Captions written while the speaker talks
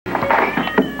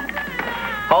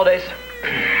Holidays.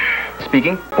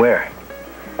 Speaking. Where?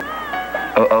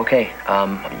 Oh, okay.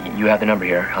 You have the number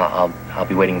here. I'll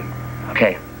be waiting.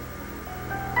 Okay.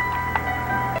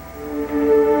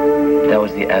 That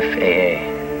was the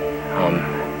FAA.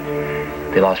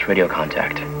 They lost radio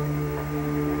contact.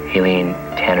 Haley and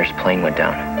Tanner's plane went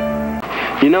down.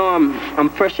 You know, I'm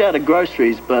fresh out of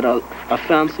groceries, but I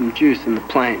found some juice in the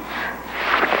plane.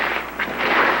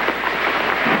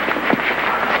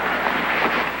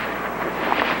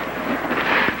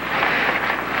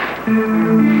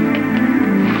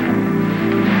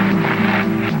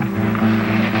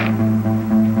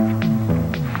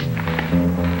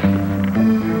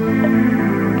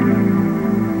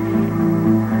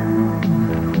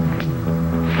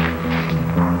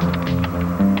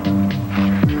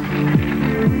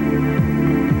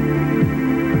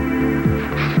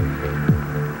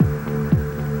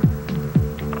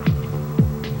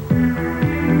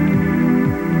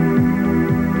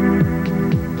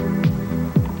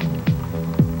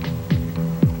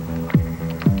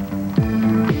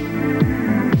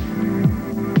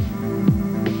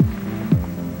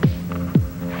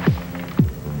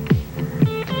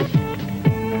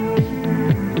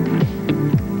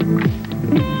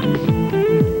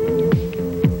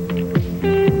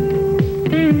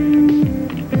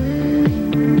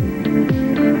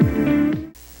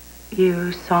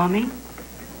 You saw me?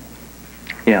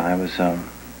 Yeah, I was, out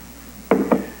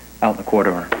in the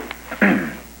corridor.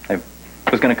 I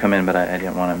was going to come in, but I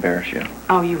didn't want to embarrass you.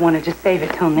 Oh, you wanted to save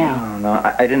it till now? No,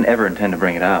 I didn't ever intend to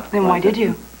bring it up. Then why did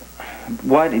you?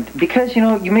 Why? Because, you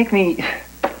know, you make me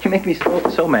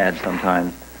so mad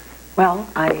sometimes. Well,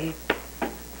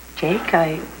 Jake,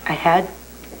 I had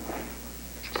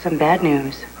some bad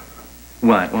news.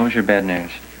 What? What was your bad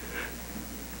news?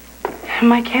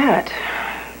 My cat,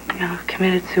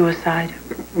 committed suicide.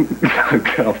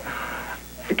 Girl,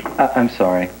 I'm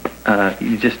sorry.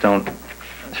 You just don't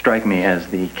strike me as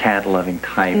the cat-loving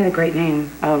type. He had a great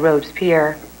name,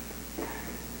 Robespierre.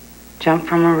 Jumped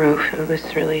from a roof. It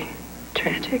was really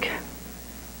tragic.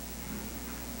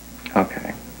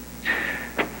 Okay.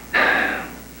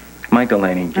 Mike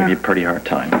Delaney gave you a pretty hard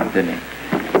time, didn't he?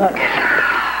 Look,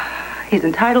 he's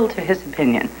entitled to his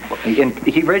opinion. And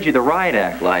he read you the riot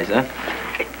act, Liza.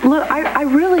 Look,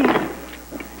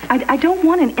 I don't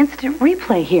want an instant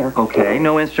replay here. Okay,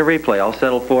 no instant replay. I'll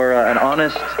settle for an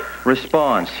honest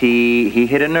response. He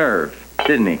hit a nerve,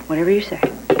 didn't he? Whatever you say.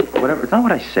 Whatever. It's not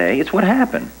what I say. It's what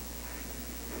happened.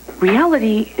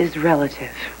 Reality is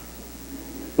relative.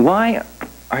 Why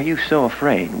are you so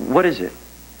afraid? What is it?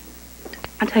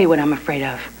 I'll tell you what I'm afraid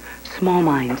of. Small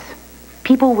minds.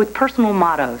 People with personal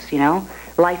mottos,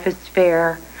 Life is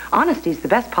fair. Honesty's the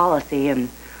best policy, and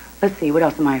let's see, what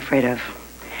else am I afraid of?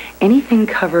 Anything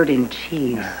covered in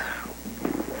cheese.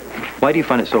 Why do you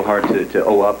find it so hard to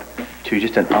owe up to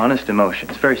just an honest emotion?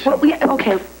 It's very simple. Well,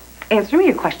 okay, answer me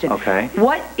a question. Okay.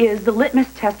 What is the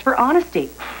litmus test for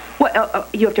honesty? What,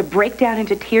 you have to break down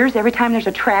into tears every time there's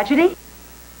a tragedy?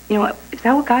 You know, is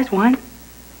that what guys want?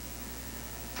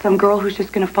 Some girl who's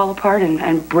just going to fall apart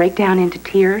and break down into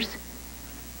tears?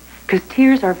 Because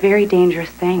tears are very dangerous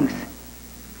things.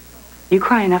 You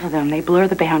cry enough of them, they blur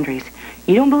the boundaries.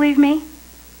 You don't believe me?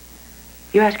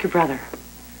 You ask your brother.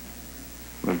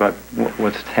 But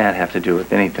what's Tad have to do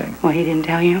with anything? Well, he didn't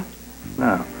tell you?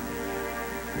 No.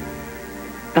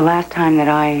 The last time that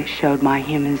I showed my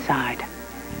human side,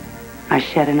 I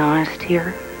shed an honest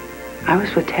tear, I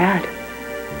was with Tad.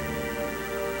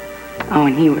 Oh,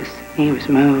 and he was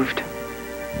moved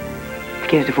to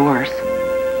get a divorce.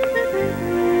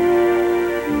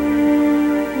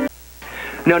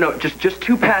 No, just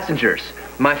two passengers.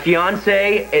 My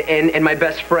fiance and my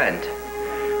best friend.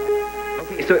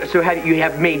 Okay, so you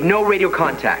have made no radio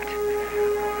contact.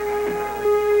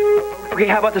 Okay,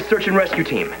 how about the search and rescue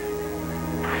team?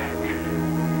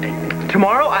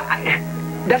 Tomorrow?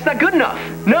 That's not good enough.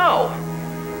 No.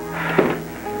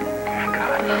 Oh,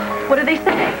 God. What did they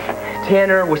say?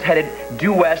 Tanner was headed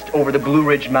due west over the Blue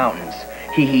Ridge Mountains.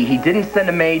 He didn't send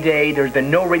a mayday. There's been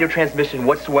no radio transmission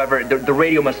whatsoever. The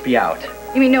radio must be out.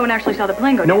 You mean no one actually saw the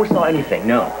plane go down? No one saw anything,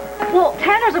 no. Well,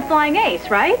 Tanner's a flying ace,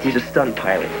 right? He's a stunt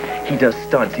pilot. He does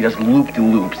stunts. He does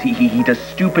loop-de-loops. He does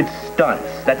stupid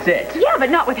stunts. That's it. Yeah, but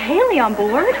not with Haley on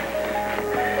board.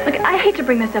 Look, I hate to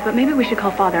bring this up, but maybe we should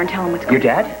call Father and tell him what's going on.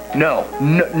 Your dad? No,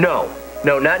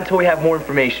 not until we have more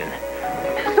information.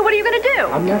 So what are you going to do?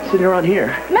 I'm not sitting around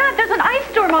here. Matt, there's an ice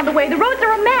storm on the way. The roads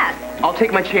are a mess. I'll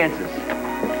take my chances.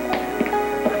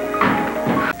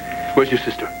 Where's your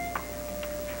sister?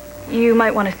 You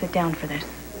might want to sit down for this.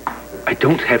 I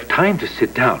don't have time to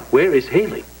sit down. Where is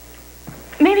Haley?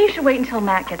 Maybe you should wait until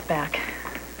Matt gets back.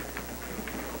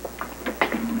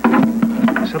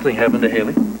 Something happened to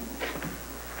Haley?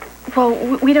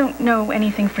 Well, we don't know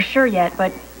anything for sure yet,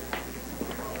 but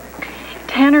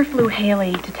Tanner flew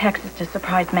Haley to Texas to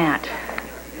surprise Matt.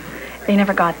 They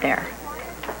never got there.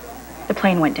 The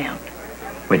plane went down.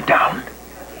 Went down?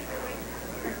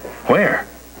 Where?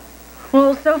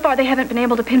 Well, so far they haven't been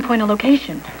able to pinpoint a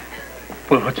location.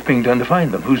 Well, what's being done to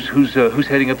find them? Who's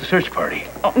heading up the search party?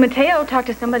 Oh, Mateo talked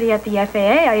to somebody at the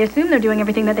FAA. I assume they're doing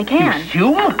everything that they can.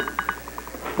 You assume?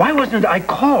 Why wasn't I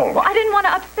called? Well, I didn't want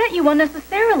to upset you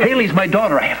unnecessarily. Haley's my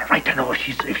daughter. I have a right to know if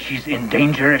she's in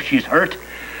danger, if she's hurt.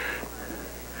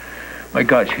 My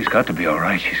God, she's got to be all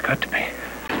right. She's got to be.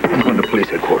 I'm going to police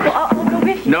headquarters. Well, I'll go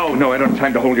with you. No, I don't have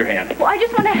time to hold your hand. Well, I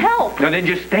just want to help. Now then,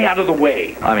 just stay out of the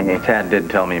way. I mean, Tad did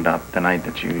tell me about the night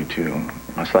that you two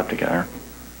slept together.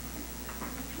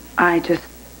 I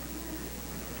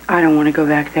don't want to go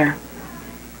back there.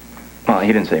 Well,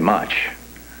 he didn't say much.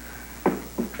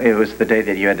 It was the day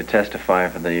that you had to testify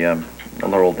for the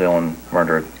Laurel Dillon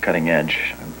murder at Cutting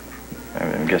Edge.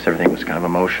 I guess everything was kind of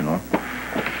emotional.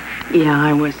 Yeah,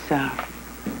 I was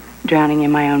drowning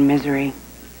in my own misery.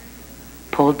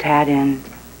 Pulled Tad in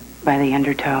by the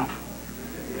undertow.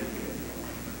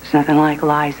 There's nothing like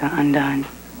Liza undone.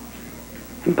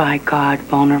 And by God,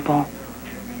 vulnerable.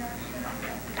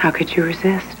 How could you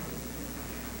resist?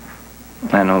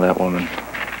 I know that woman.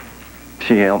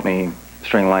 She helped me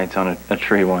string lights on a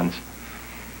tree once.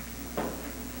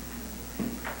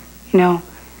 You know,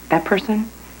 that person,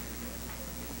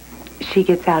 she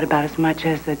gets out about as much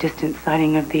as a distant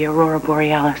sighting of the Aurora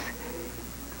Borealis.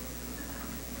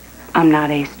 I'm not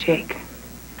Ace Jake.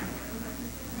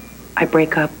 I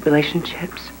break up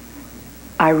relationships.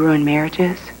 I ruin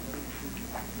marriages.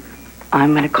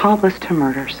 I'm an accomplice to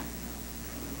murders.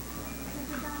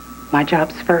 My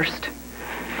job's first,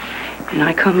 and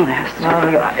I come last.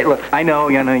 No, look, I know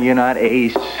you're not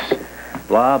Ace,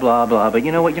 blah, blah, blah, but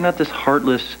you know what? You're not this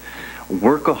heartless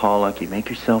workaholic you make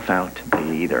yourself out to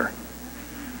be either.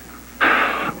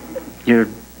 You're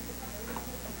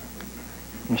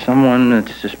someone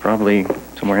that's just probably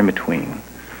somewhere in between.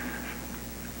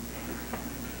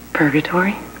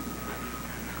 Purgatory?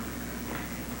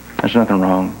 There's nothing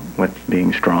wrong with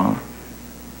being strong.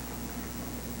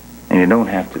 And you don't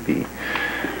have to be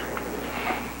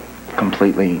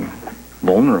completely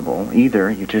vulnerable either.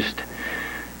 You just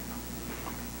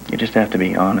have to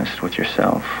be honest with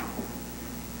yourself.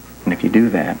 And if you do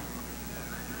that,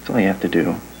 that's all you have to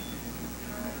do.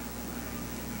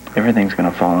 Everything's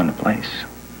gonna fall into place.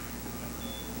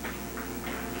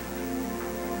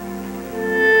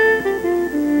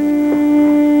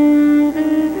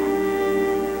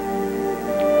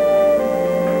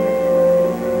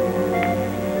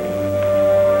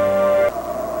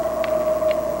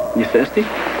 You thirsty?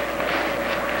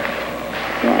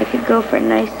 Yeah, I could go for a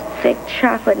nice thick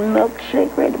chocolate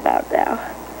milkshake right about now.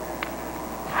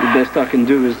 The best I can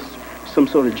do is some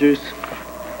sort of juice.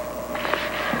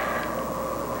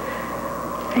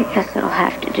 I guess it'll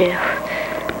have to do.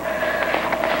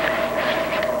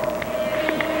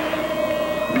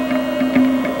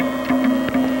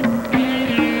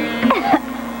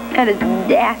 That is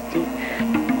nasty.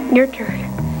 Your turn.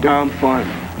 No, I'm fine.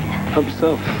 Help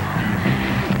yourself.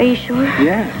 Are you sure?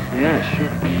 Yeah, sure.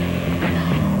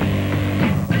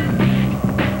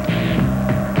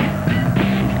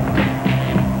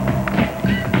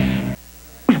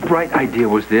 Whose bright idea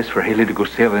was this for Haley to go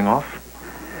sailing off?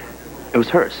 It was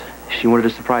hers. She wanted to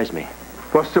surprise me.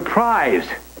 Well, surprise!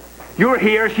 You're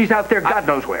here, she's out there, God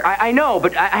knows where. I know,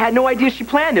 but I had no idea she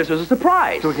planned this. It was a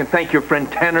surprise. So we can thank your friend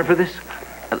Tanner for this?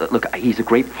 Look, he's a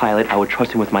great pilot. I would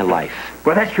trust him with my life.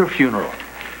 Well, that's your funeral.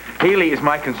 Haley is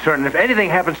my concern, and if anything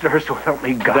happens to her, so help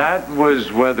me God. That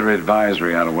was weather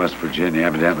advisory out of West Virginia.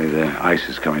 Evidently, the ice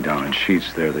is coming down in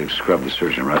sheets there. They've scrubbed the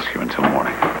search and rescue until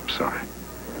morning. I'm sorry.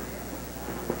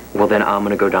 Well, then I'm going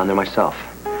to go down there myself.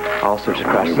 I'll search the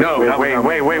crash. No, wait.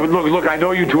 Look, I know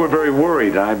you two are very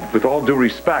worried. With all due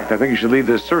respect, I think you should leave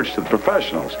this search to the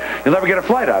professionals. You'll never get a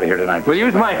flight out of here tonight. Well,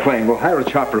 use my plane. We'll hire a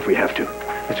chopper if we have to.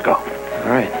 Let's go. All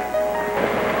right.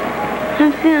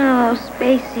 I'm feeling a little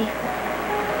spacey.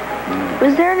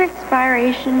 Was there an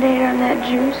expiration date on that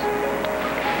juice?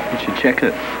 You should check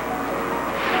it.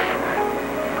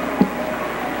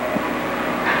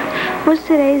 What's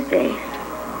today's date?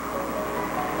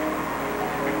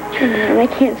 I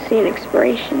can't see an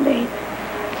expiration date.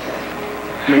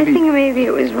 I think maybe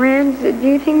it was rancid. Do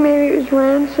you think maybe it was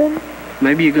rancid?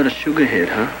 Maybe you got a sugar hit,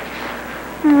 huh?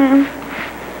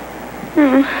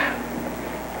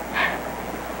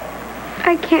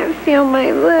 I can't feel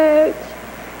my legs.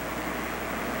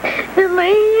 And my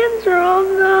hands are all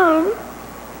numb.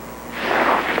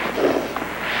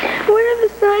 What are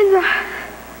the signs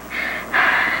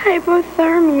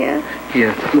hypothermia.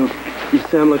 Here, look, you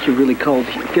sound like you're really cold.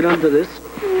 Get under this,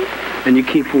 and you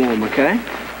keep warm, okay?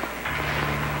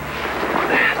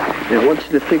 Now, I want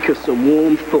you to think of some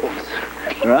warm thoughts,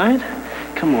 all right?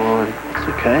 Come on, it's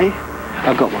okay.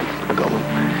 I got one.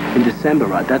 In December,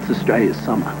 right, that's Australia's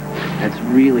summer. It's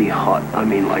really hot, I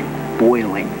mean, like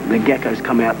boiling. The geckos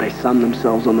come out, they sun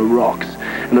themselves on the rocks.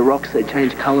 And the rocks, they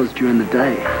change colors during the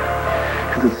day.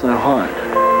 Because it's so hot,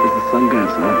 as the sun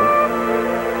goes over.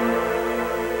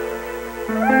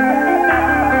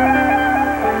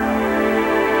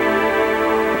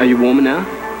 Are you warmer now?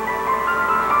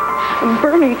 I'm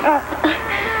burning up.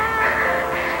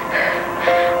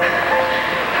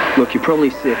 Look, you're probably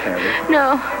sick, Haley.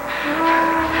 No.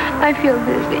 I feel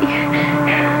dizzy.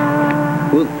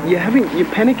 Well, you're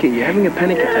panicking. You're having a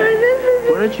panic attack.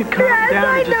 Why don't you calm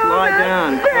down and just lie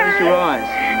down and close your eyes?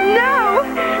 No.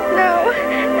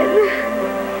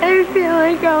 I feel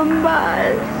like I'm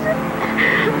buzzed.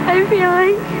 I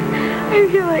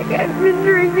feel like I've been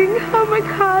drinking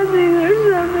kamikazes or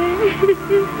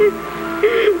something.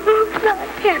 Oh, God,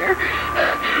 Tanner.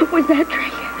 Was that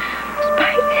drink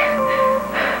Spike?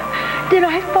 Did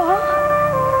I fall?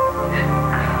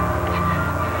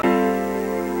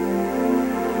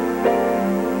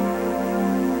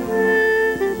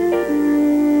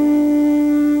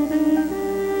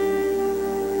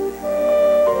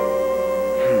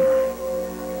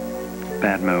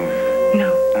 Bad move.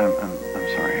 No, I'm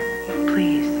sorry.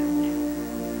 please.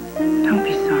 Don't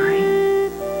be sorry.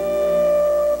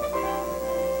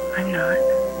 I'm not.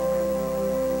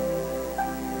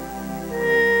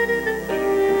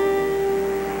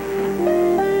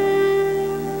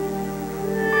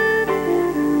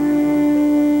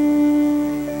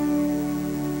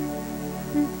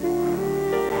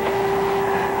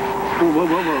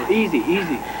 Whoa. Easy.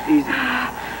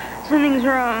 Something's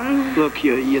wrong. Look,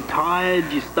 you're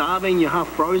tired, you're starving, you're half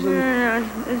frozen. No,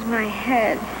 it's my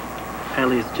head.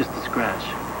 Haley, it's just a scratch.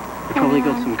 You probably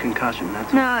got some concussion,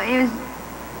 that's all.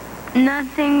 No,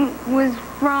 nothing was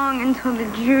wrong until the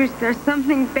juice. There's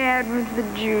something bad with the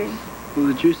juice. Well,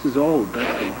 the juice is old,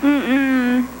 that's all.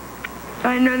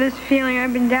 I know this feeling.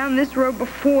 I've been down this road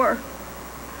before.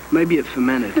 Maybe it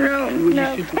fermented. No. You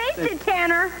should Taste it,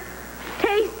 Tanner.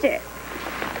 Taste it.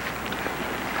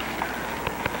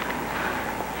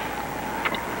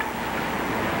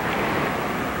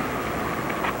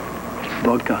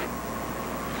 Vodka.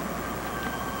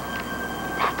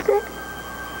 That's it.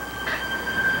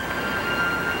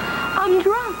 I'm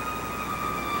drunk.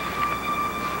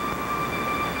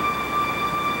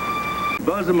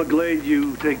 Buzz and McGlade,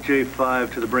 you take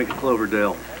J5 to the brink of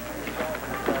Cloverdale.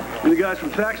 You guys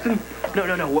from Thaxton?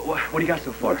 No. What do you got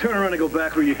so far? Well, turn around and go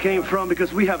back where you came from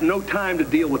because we have no time to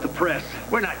deal with the press.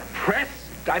 We're not press.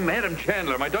 I'm Madam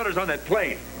Chandler. My daughter's on that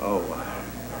plane. Oh,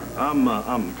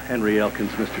 I'm Henry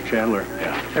Elkins, Mr. Chandler.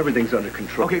 Yeah. Everything's under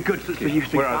control. Okay, good. So you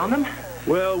found them?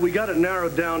 Well, we got it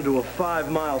narrowed down to a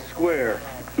 5-mile square.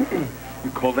 You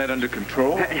call that under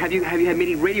control? Have you had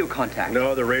any radio contact?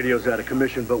 No, the radio's out of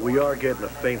commission, but we are getting a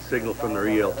faint signal from their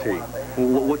ELT.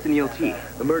 Well, what's an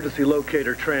ELT? Emergency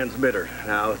locator transmitter.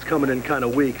 Now, it's coming in kind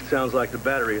of weak. It sounds like the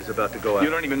battery is about to go out.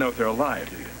 You don't even know if they're alive,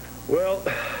 do you? Well,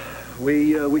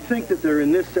 we think that they're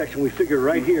in this section. We figure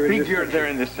right here in this Figure section. they're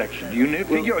in this section. Do you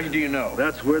figure or do you know?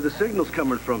 That's where the signal's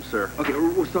coming from, sir. Okay,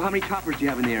 so how many choppers do you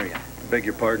have in the area? Beg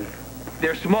your pardon?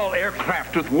 They're small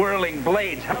aircraft with whirling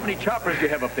blades. How many choppers do you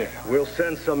have up there? We'll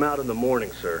send some out in the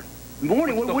morning, sir.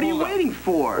 Morning? What are you waiting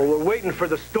for? Well, we're waiting for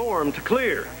the storm to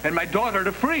clear. And my daughter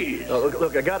to freeze.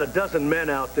 Look, I got a dozen men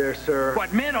out there, sir.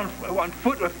 What, men on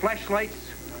foot with flashlights?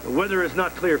 The weather is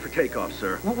not clear for takeoff,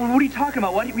 sir. What are you talking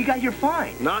about? We got here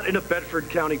fine. Not in a Bedford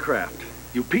County craft.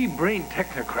 You pea-brain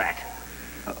technocrat.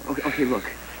 Okay, look.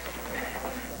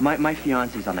 My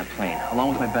fiance's on that plane, along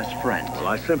with my best friend. Well,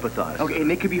 I sympathize. Okay, sir. and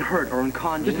they could be hurt or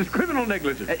unconscious. This is criminal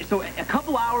negligence. So a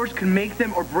couple hours can make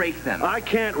them or break them. I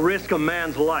can't risk a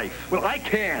man's life. Well, I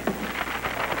can.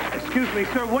 Excuse me,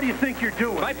 sir, what do you think you're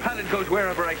doing? My pilot goes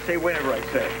wherever I say, whenever I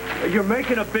say. You're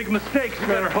making a big mistake, You sir.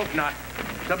 better hope not.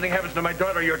 If something happens to my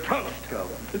daughter, you're toast. Go.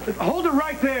 Hold it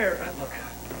right there. Look,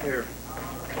 here.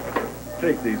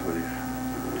 Take these with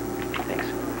you. Thanks.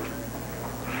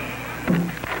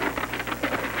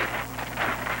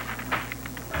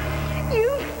 You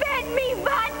fed me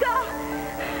vodka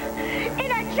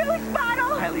in a juice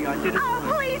bottle. Haley, I didn't.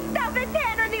 Oh, please stop it,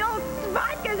 Tanner. The old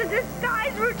vodka's a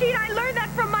disguise routine. I learned that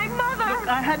from my mother.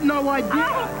 I had no idea.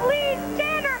 Oh, please,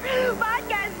 Tanner.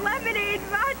 Vodka's lemonade.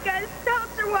 Vodka's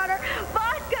seltzer water.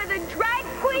 Vodka, the drag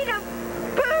queen of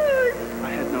booze. I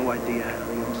had no idea.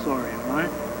 I'm sorry, all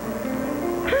right?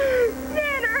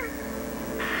 Tanner,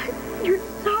 you're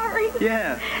sorry.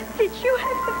 Yeah. Did you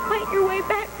have to fight your way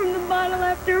back from the bottle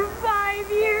after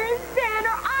 5 years, Tanner?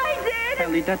 I did!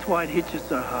 Haley, that's why it hit you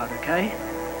so hard, okay?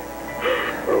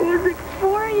 Or was it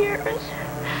 4 years?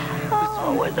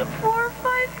 Oh, was it 4 or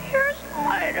 5 years?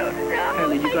 I don't know.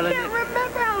 Haley, you gotta... I can't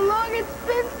remember how long it's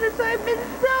been since I've been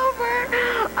sober.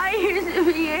 I used to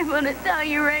be able to tell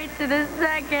you right to the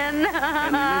second.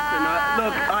 Haley, listen,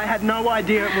 look, I had no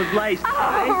idea it was laced.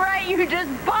 Oh, right, you just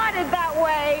bought it that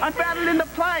way. I found it in the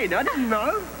plane. I didn't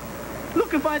know.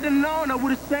 Look, if I didn't know, I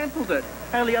would have sampled it.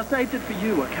 Haley, I saved it for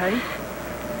you, okay?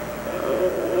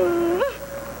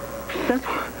 That's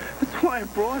why I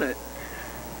brought it.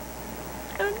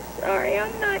 I'm sorry,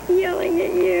 I'm not yelling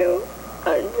at you.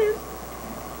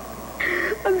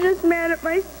 I'm just mad at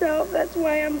myself. That's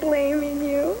why I'm blaming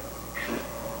you.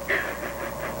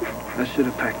 I should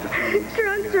have packed the things.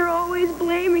 Drunks are always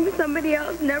blaming somebody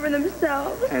else, never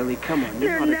themselves. Haley, come on.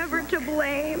 They're never to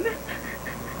blame.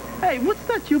 Hey, what's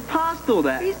that? You passed all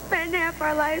that. We spent half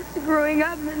our lives growing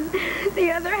up and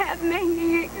the other half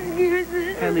making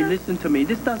excuses. Haley, listen to me.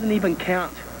 This doesn't even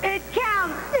count. It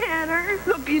counts, Tanner.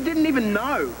 Look, you didn't even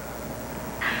know.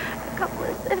 A couple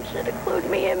of sips should have clued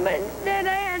me in, but instead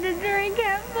I had to drink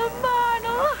half the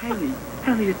bottle.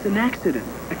 Haley, it's an accident,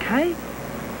 okay?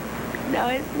 No,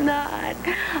 it's not.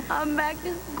 I'm back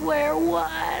to square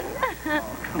one.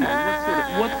 Oh, come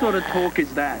on, what sort of talk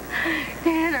is that?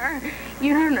 Tanner,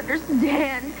 you don't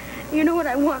understand. You know what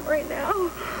I want right now?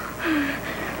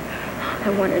 I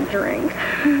want a drink.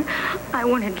 I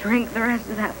want to drink the rest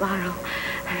of that bottle.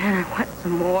 And I want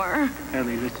some more.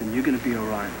 Haley, listen, you're going to be all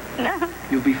right. No.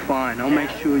 You'll be fine. I'll make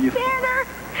sure you're fine. Tanner,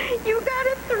 you got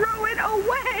to throw it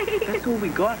away. That's all we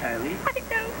got, Haley. I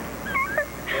don't.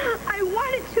 I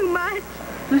want it too much.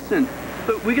 Listen,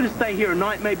 look, we're going to stay here a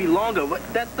night, maybe longer. But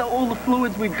that's all the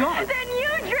fluids we've got. Then you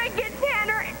drink it,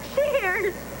 Tanner.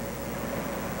 Cheers.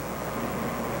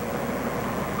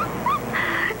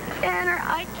 Tanner,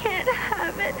 I can't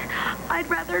have it. I'd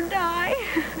rather die.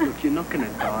 Look, you're not going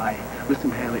to die.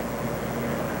 Listen, Haley,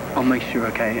 I'll make sure,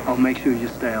 okay? I'll make sure you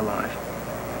stay alive.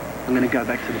 I'm going to go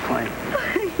back to the plane.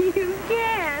 You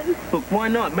can. Look, why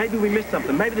not? Maybe we missed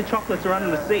something. Maybe the chocolates are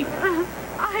under the seat.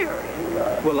 I already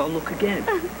looked. Well, I'll look again.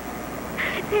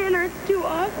 Tanner, it's too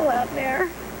awful out there.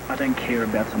 I don't care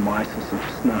about some ice or some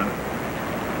snow.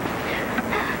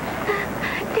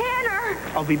 Tanner!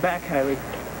 I'll be back, Haley.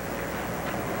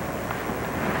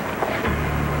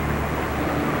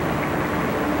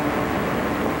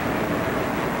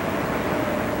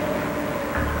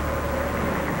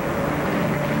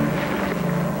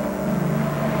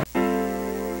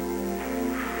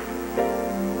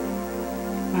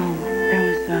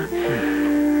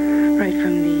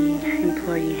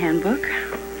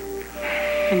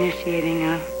 Initiating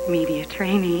a media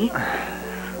trainee.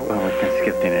 Well, we can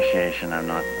skip the initiation. I'm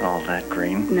not all that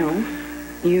green. No,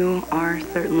 you are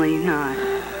certainly not.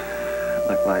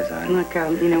 Look, Liza. Look,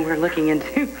 we're looking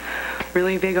into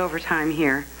really big overtime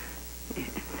here.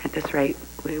 At this rate,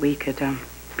 we could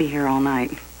be here all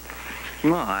night.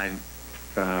 Well, I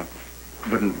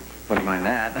wouldn't mind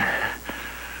that.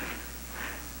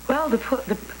 Well,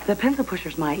 the pencil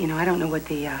pushers might. I don't know what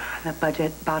the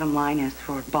budget bottom line is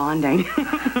for bonding.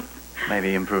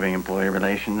 Maybe improving employee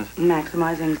relations.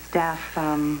 Maximizing staff,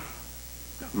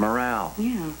 morale.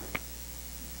 Yeah.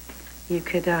 You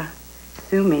could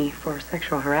sue me for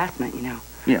sexual harassment,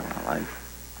 Yeah, well,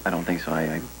 I don't think so.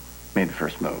 I made the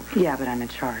first move. Yeah, but I'm in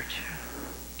charge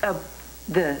of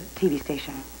the TV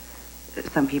station.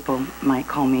 Some people might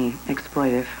call me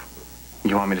exploitive.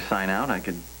 You want me to sign out? I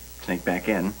could sneak back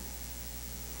in.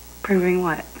 Proving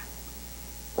what?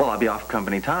 Well, I'll be off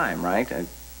company time, right?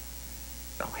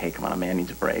 Oh, hey, come on, a man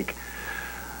needs a break.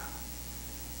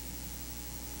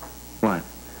 What?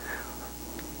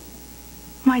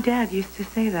 My dad used to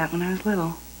say that when I was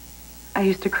little. I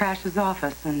used to crash his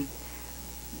office, and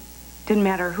didn't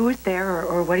matter who was there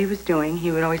or what he was doing,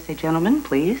 he would always say, "Gentlemen,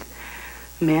 please,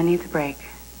 a man needs a break."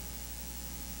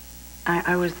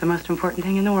 I was the most important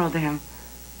thing in the world to him.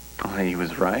 Oh, he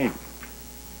was right.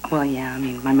 Well, yeah,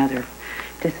 my mother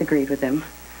disagreed with him.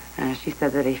 She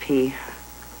said that if he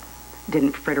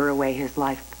didn't fritter away his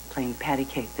life playing patty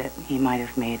cake, that he might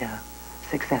have made a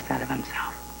success out of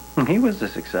himself. He was a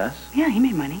success. Yeah, he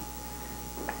made money.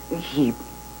 He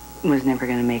was never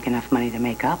going to make enough money to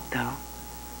make up, though.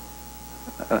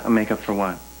 Make up for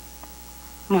what?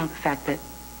 Well, the fact that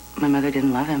my mother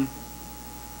didn't love him.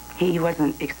 He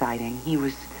wasn't exciting. He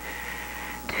was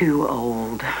too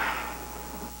old.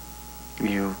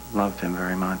 You loved him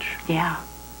very much. Yeah.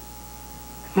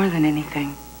 More than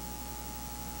anything.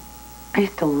 I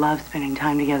used to love spending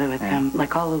time together with him,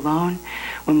 like all alone,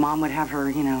 when Mom would have her,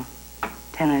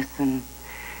 tennis and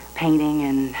painting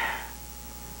and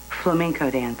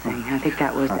flamenco dancing. I think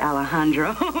that was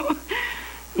Alejandro.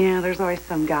 Yeah, there's always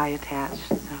some guy attached,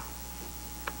 so.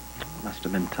 Must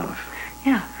have been tough.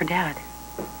 Yeah, for Dad.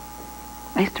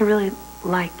 I used to really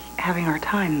like having our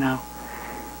time, though.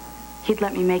 He'd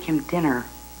let me make him dinner.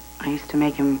 I used to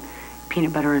make him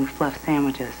peanut butter and fluff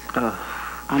sandwiches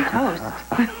on toast.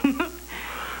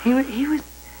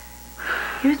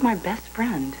 He was my best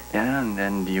friend. Yeah,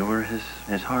 and you were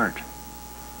his heart.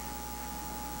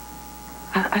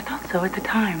 I thought so at the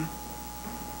time.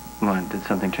 What, did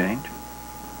something change?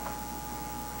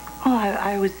 Well,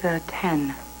 I was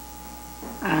 10.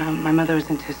 My mother was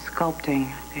into sculpting,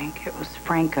 I think. It was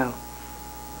Franco.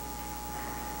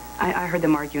 I heard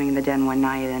them arguing in the den one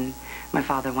night, and my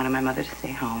father wanted my mother to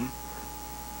stay home.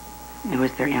 It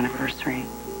was their anniversary.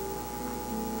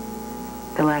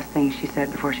 The last thing she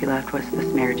said before she left was,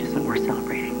 "This marriage isn't worth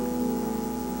celebrating."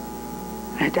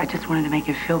 I just wanted to make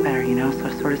him feel better, you know, so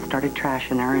I sort of started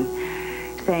trashing her and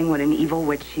saying what an evil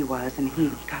witch she was, and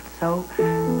he got so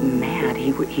mad.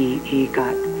 He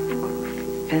got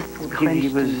fists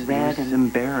clenched and red. He was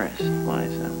embarrassed,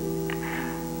 Liza.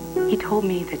 He told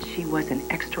me that she was an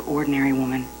extraordinary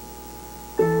woman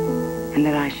and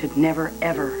that I should never,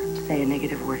 ever say a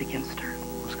negative word against her.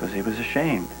 It was because he was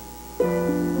ashamed.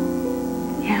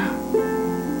 Yeah.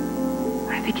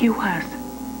 I think he was.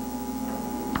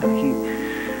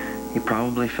 He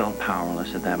probably felt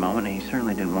powerless at that moment, and he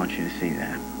certainly didn't want you to see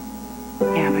that.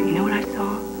 Yeah, but you know what I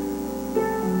saw?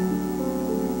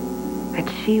 That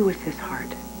she was his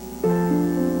heart.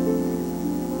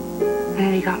 And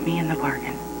then he got me in the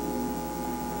bargain.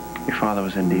 Your father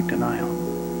was in deep denial.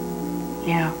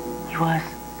 Yeah, he was.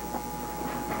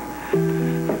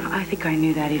 I think I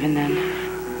knew that even then.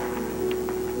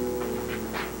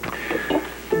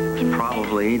 Which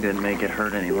probably didn't make it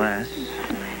hurt any less.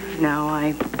 No,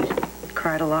 I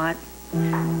cried a lot.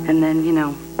 And then, you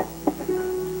know,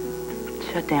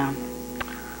 shut down.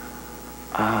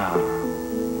 Ah,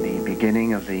 the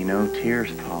beginning of the no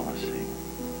tears policy.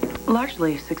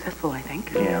 Largely successful, I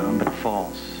think. Yeah, but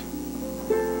false.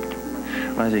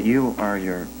 Liza, you are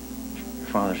your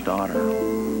father's daughter.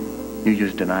 You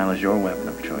use denial as your weapon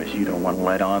of choice. You don't want to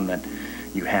let on that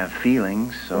you have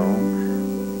feelings, so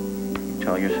you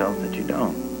tell yourself that you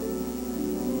don't.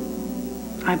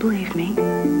 I believe me.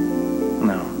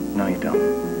 No, you don't.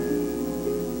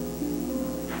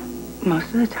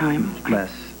 Most of the time.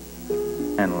 Less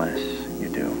and less you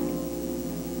do.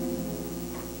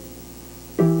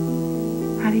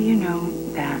 How do you know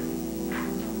that?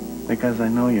 Because I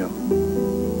know you.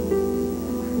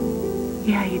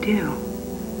 Yeah, you do.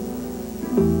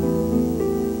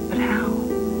 But how?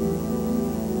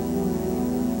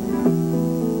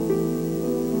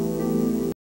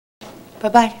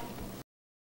 Bye-bye.